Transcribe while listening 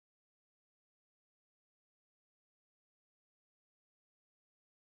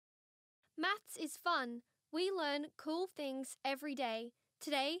Maths is fun. We learn cool things every day.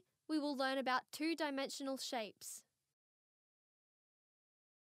 Today, we will learn about two-dimensional shapes.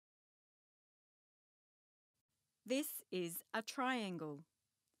 This is a triangle.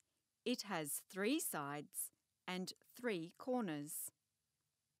 It has 3 sides and 3 corners.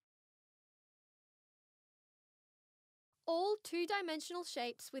 All two-dimensional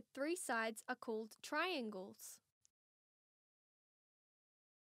shapes with 3 sides are called triangles.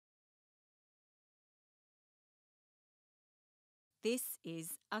 This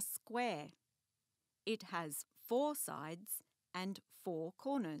is a square. It has 4 sides and 4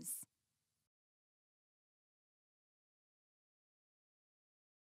 corners.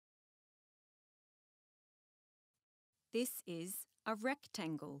 This is a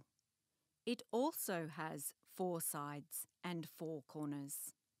rectangle. It also has 4 sides and 4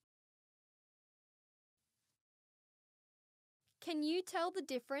 corners. Can you tell the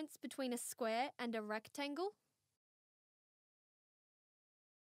difference between a square and a rectangle?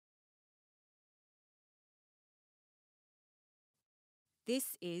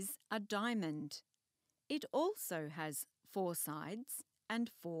 This is a diamond. It also has 4 sides and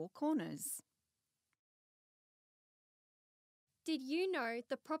 4 corners. Did you know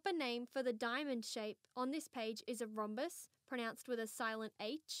the proper name for the diamond shape on this page is a rhombus, pronounced with a silent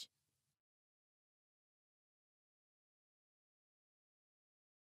H?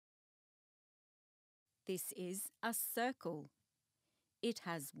 This is a circle. It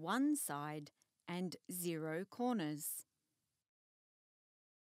has 1 side and 0 corners.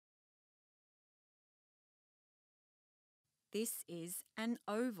 This is an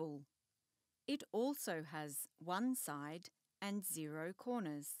oval. It also has 1 side and 0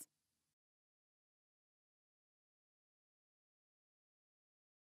 corners.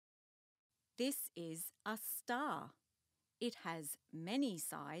 This is a star. It has many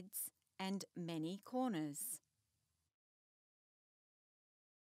sides and many corners.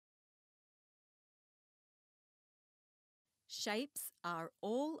 Shapes are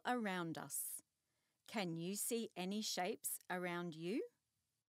all around us. Can you see any shapes around you?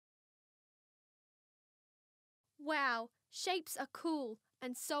 Wow, shapes are cool,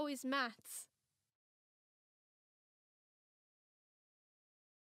 and so is maths.